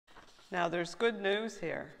Now there's good news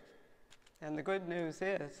here, and the good news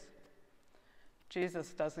is Jesus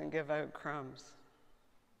doesn't give out crumbs.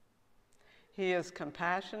 He is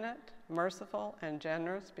compassionate, merciful, and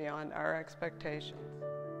generous beyond our expectations.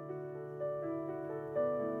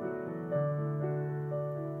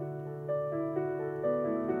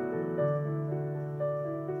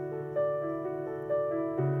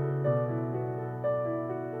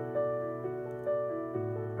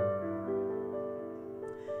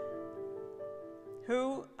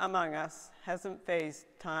 Who among us hasn't faced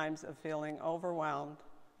times of feeling overwhelmed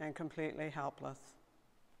and completely helpless?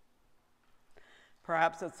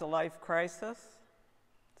 Perhaps it's a life crisis,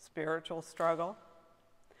 spiritual struggle,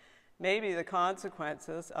 maybe the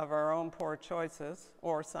consequences of our own poor choices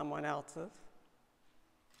or someone else's.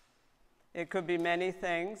 It could be many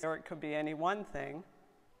things, or it could be any one thing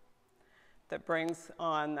that brings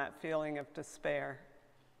on that feeling of despair,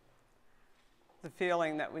 the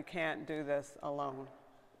feeling that we can't do this alone.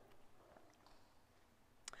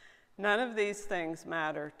 None of these things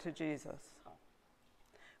matter to Jesus.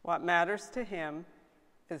 What matters to him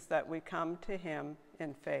is that we come to him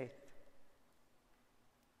in faith.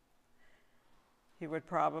 He would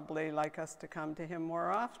probably like us to come to him more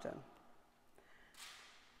often.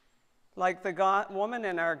 Like the woman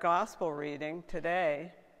in our gospel reading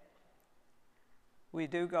today, we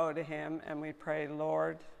do go to him and we pray,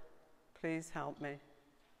 Lord, please help me.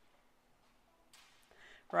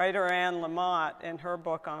 Writer Anne Lamott, in her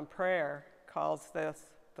book on prayer, calls this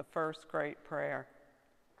the first great prayer.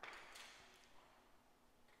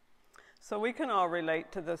 So we can all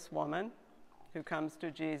relate to this woman who comes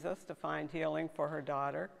to Jesus to find healing for her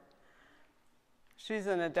daughter. She's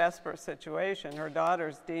in a desperate situation. Her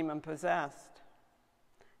daughter's demon-possessed,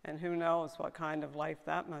 and who knows what kind of life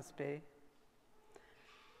that must be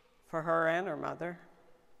for her and her mother.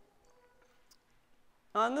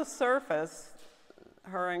 On the surface,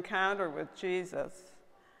 her encounter with Jesus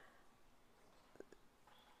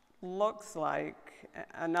looks like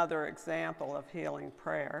another example of healing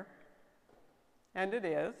prayer, and it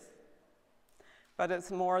is, but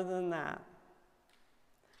it's more than that.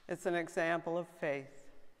 It's an example of faith,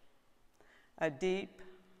 a deep,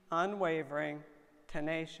 unwavering,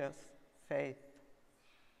 tenacious faith.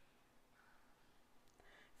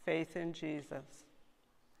 Faith in Jesus.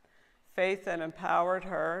 Faith that empowered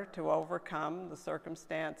her to overcome the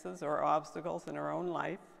circumstances or obstacles in her own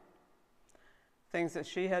life, things that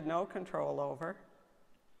she had no control over,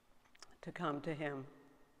 to come to him.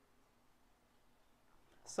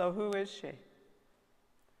 So who is she?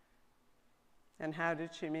 And how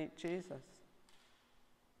did she meet Jesus?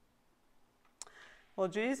 Well,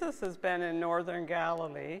 Jesus has been in northern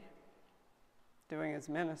Galilee doing his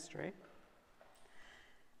ministry.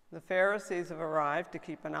 The Pharisees have arrived to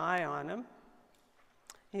keep an eye on him.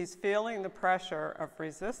 He's feeling the pressure of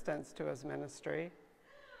resistance to his ministry,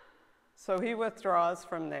 so he withdraws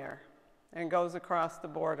from there and goes across the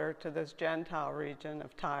border to this Gentile region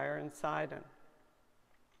of Tyre and Sidon.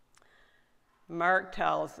 Mark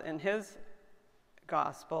tells in his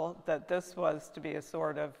gospel that this was to be a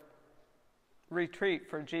sort of retreat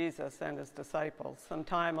for Jesus and his disciples, some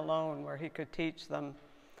time alone where he could teach them,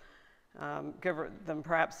 give them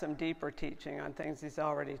perhaps some deeper teaching on things he's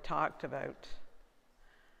already talked about.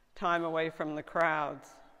 Time away from the crowds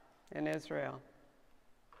in Israel.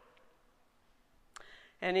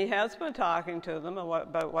 And he has been talking to them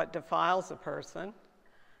about what defiles a person,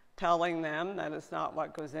 telling them that it's not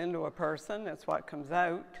what goes into a person, it's what comes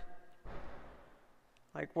out,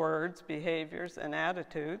 like words, behaviors, and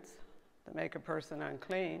attitudes that make a person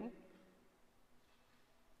unclean.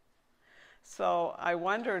 So I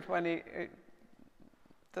wondered when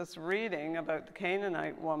this reading about the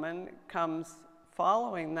Canaanite woman comes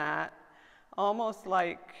following that, almost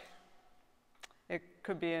like it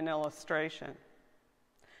could be an illustration.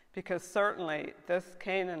 Because certainly this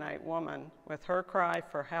Canaanite woman, with her cry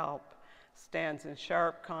for help, stands in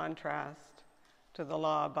sharp contrast to the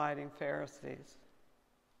law-abiding Pharisees.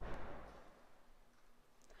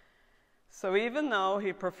 So even though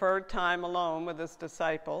he preferred time alone with his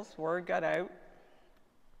disciples, word got out.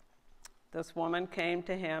 This woman came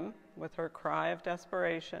to him with her cry of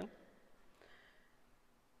desperation.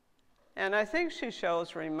 And I think she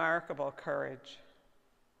shows remarkable courage.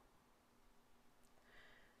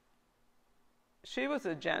 She was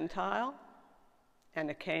a Gentile and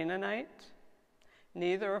a Canaanite,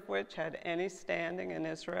 neither of which had any standing in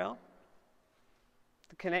Israel.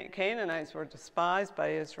 The Canaanites were despised by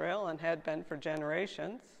Israel and had been for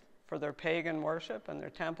generations for their pagan worship and their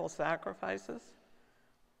temple sacrifices.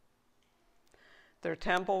 Their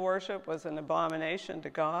temple worship was an abomination to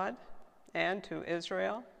God and to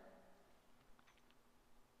Israel.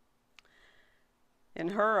 In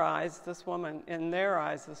their eyes, this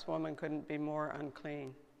woman couldn't be more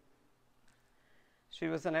unclean. She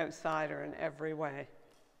was an outsider in every way.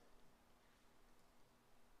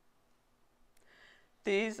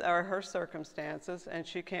 These are her circumstances, and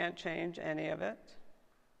she can't change any of it.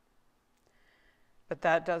 But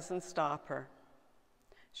that doesn't stop her.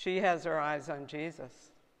 She has her eyes on Jesus.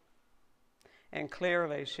 And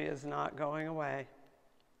clearly, she is not going away.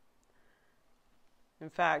 In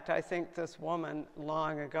fact, I think this woman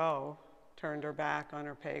long ago turned her back on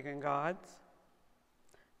her pagan gods.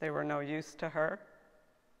 They were no use to her.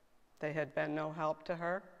 They had been no help to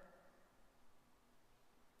her.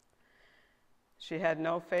 She had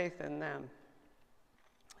no faith in them.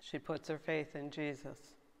 She puts her faith in Jesus.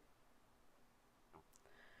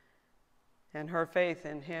 And her faith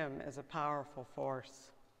in him is a powerful force.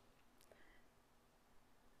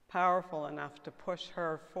 Powerful enough to push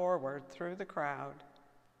her forward through the crowd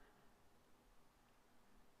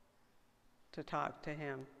to talk to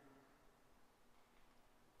him.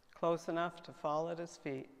 Close enough to fall at his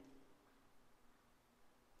feet.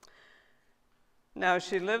 Now,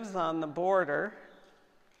 she lives on the border,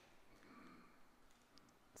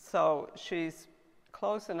 so she's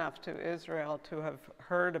close enough to Israel to have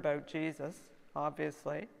heard about Jesus,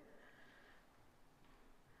 obviously.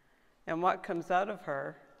 And what comes out of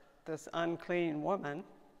her, this unclean woman,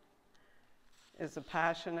 is a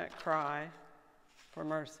passionate cry for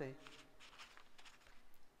mercy.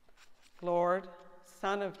 Lord,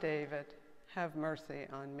 Son of David, have mercy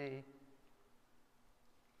on me.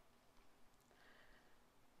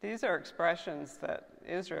 These are expressions that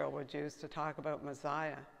Israel would use to talk about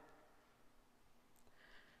Messiah.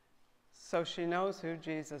 So she knows who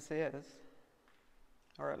Jesus is,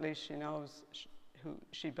 or at least she knows who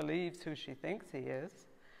she believes who she thinks he is,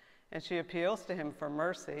 and she appeals to him for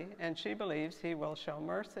mercy, and she believes he will show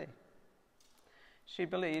mercy. She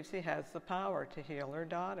believes he has the power to heal her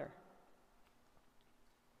daughter.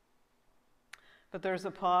 But there's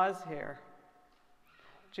a pause here.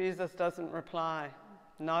 Jesus doesn't reply.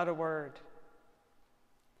 Not a word.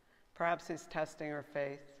 Perhaps he's testing her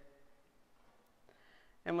faith.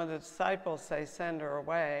 And when the disciples say, "Send her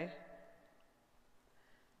away,"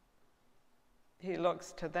 he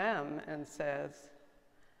looks to them and says,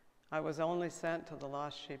 "I was only sent to the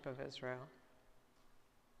lost sheep of Israel."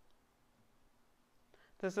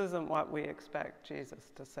 This isn't what we expect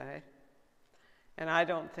Jesus to say. And I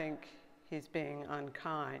don't think he's being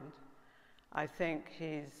unkind. I think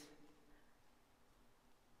he's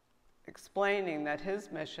explaining that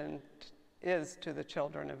his mission is to the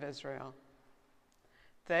children of Israel.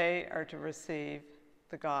 They are to receive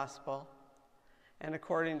the gospel, and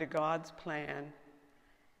according to God's plan,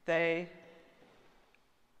 they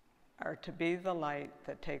are to be the light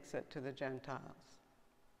that takes it to the Gentiles.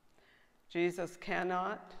 Jesus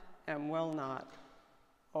cannot and will not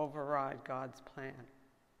override God's plan.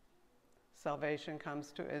 Salvation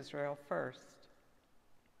comes to Israel first.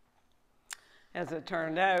 As it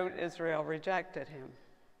turned out, Israel rejected him.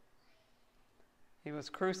 He was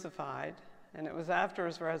crucified, and it was after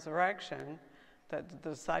his resurrection that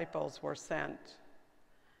the disciples were sent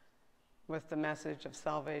with the message of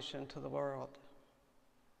salvation to the world.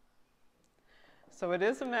 So it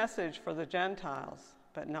is a message for the Gentiles,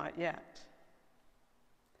 but not yet.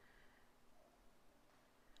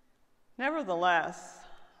 Nevertheless,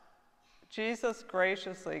 Jesus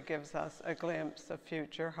graciously gives us a glimpse of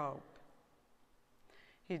future hope.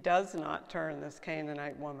 He does not turn this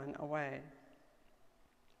Canaanite woman away.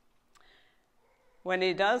 When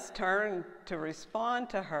he does turn to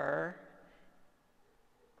respond to her,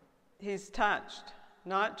 he's touched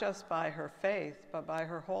not just by her faith, but by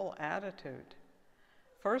her whole attitude.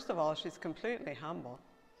 First of all, she's completely humble.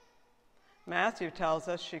 Matthew tells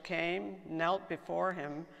us she came, knelt before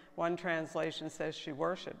him. One translation says she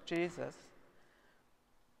worshiped Jesus.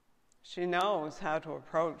 She knows how to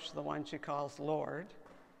approach the one she calls Lord.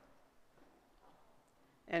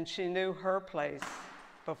 And she knew her place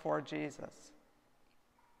before Jesus.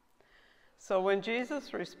 So when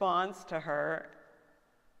Jesus responds to her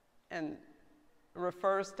and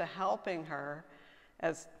refers to helping her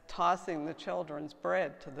as tossing the children's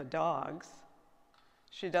bread to the dogs,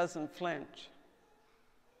 she doesn't flinch.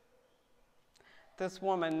 This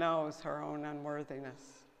woman knows her own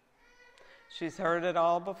unworthiness. She's heard it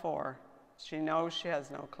all before. She knows she has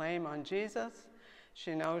no claim on Jesus.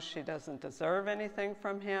 She knows she doesn't deserve anything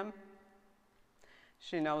from him.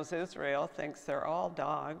 She knows Israel thinks they're all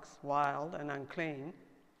dogs, wild and unclean.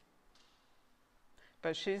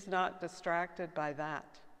 But she's not distracted by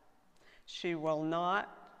that. She will not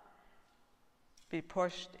be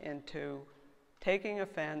pushed into taking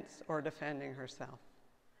offense or defending herself.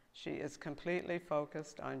 She is completely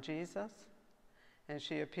focused on Jesus, and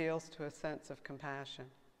she appeals to a sense of compassion.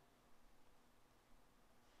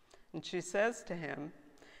 And she says to him,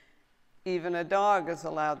 even a dog is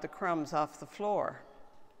allowed the crumbs off the floor.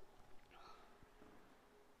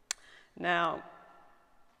 Now,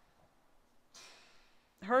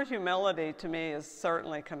 her humility to me is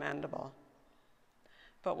certainly commendable.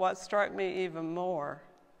 But what struck me even more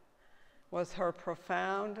was her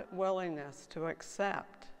profound willingness to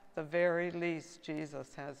accept the very least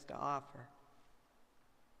Jesus has to offer.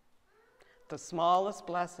 The smallest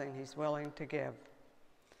blessing he's willing to give.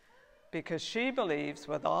 Because she believes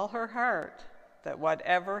with all her heart that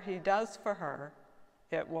whatever he does for her,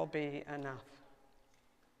 it will be enough.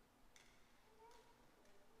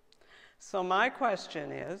 So my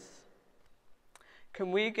question is,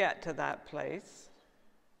 can we get to that place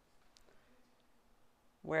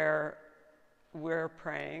where we're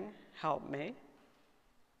praying, help me?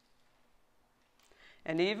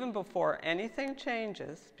 And even before anything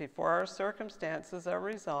changes, before our circumstances are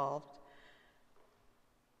resolved,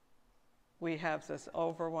 we have this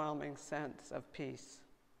overwhelming sense of peace.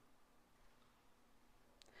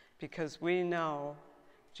 Because we know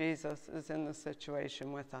Jesus is in the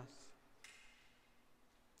situation with us.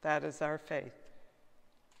 That is our faith.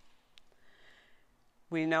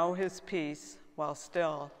 We know his peace while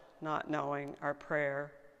still not knowing our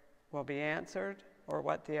prayer will be answered or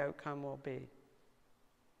what the outcome will be.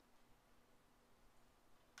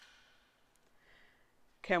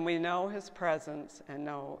 Can we know his presence and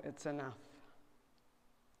know it's enough?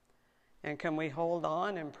 And can we hold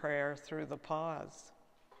on in prayer through the pause?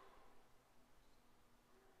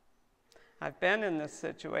 I've been in this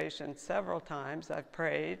situation several times. I've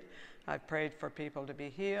prayed for people to be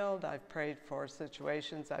healed. I've prayed for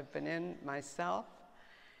situations I've been in myself.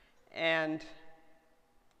 And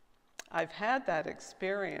I've had that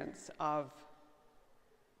experience of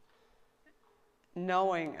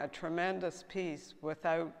knowing a tremendous peace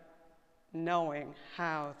without knowing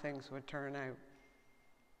how things would turn out.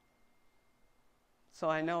 So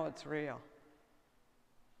I know it's real.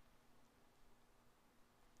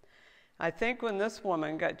 I think when this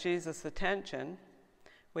woman got Jesus' attention,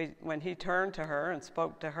 when he turned to her and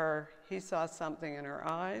spoke to her, he saw something in her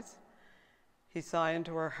eyes, he saw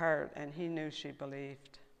into her heart, and he knew she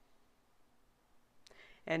believed.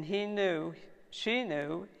 And she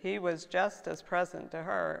knew he was just as present to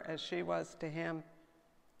her as she was to him.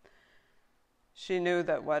 She knew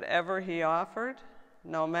that whatever he offered,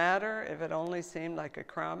 no matter if it only seemed like a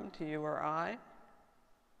crumb to you or I,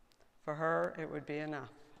 for her it would be enough.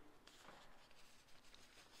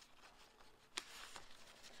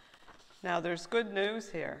 Now there's good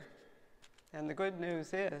news here, and the good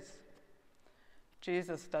news is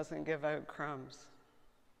Jesus doesn't give out crumbs.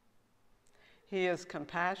 He is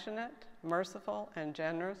compassionate, merciful, and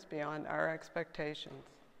generous beyond our expectations,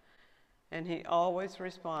 and he always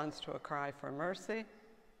responds to a cry for mercy.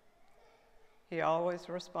 He always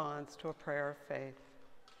responds to a prayer of faith.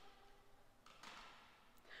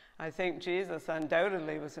 I think Jesus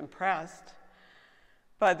undoubtedly was impressed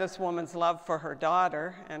by this woman's love for her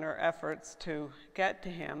daughter and her efforts to get to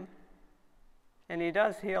him, and he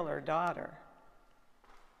does heal her daughter.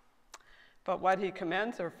 But what he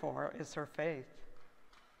commends her for is her faith.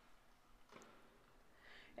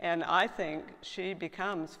 And I think she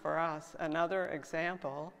becomes for us another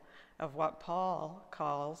example of what Paul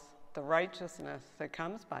calls the righteousness that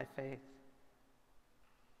comes by faith.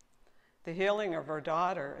 The healing of her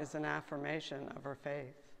daughter is an affirmation of her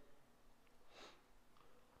faith.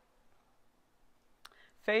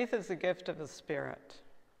 Faith is a gift of the Spirit,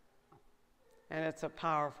 and it's a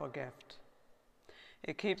powerful gift.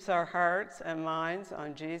 It keeps our hearts and minds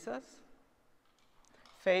on Jesus.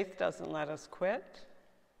 Faith doesn't let us quit.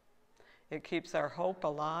 It keeps our hope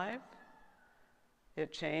alive.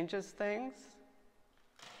 It changes things.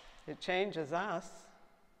 It changes us.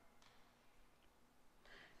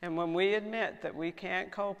 And when we admit that we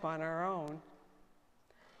can't cope on our own,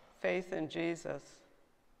 faith in Jesus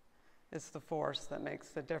is the force that makes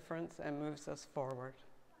the difference and moves us forward.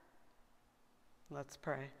 Let's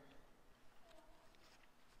pray.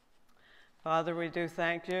 Father, we do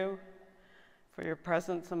thank you for your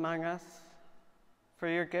presence among us, for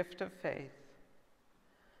your gift of faith.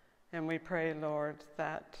 And we pray, Lord,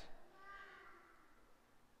 that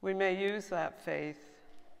we may use that faith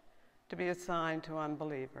to be a sign to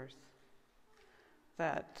unbelievers,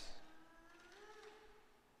 that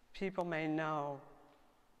people may know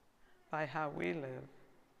by how we live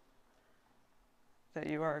that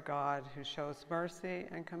you are a God who shows mercy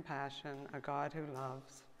and compassion, a God who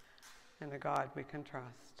loves, and a God we can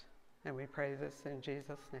trust. And we pray this in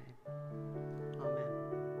Jesus' name.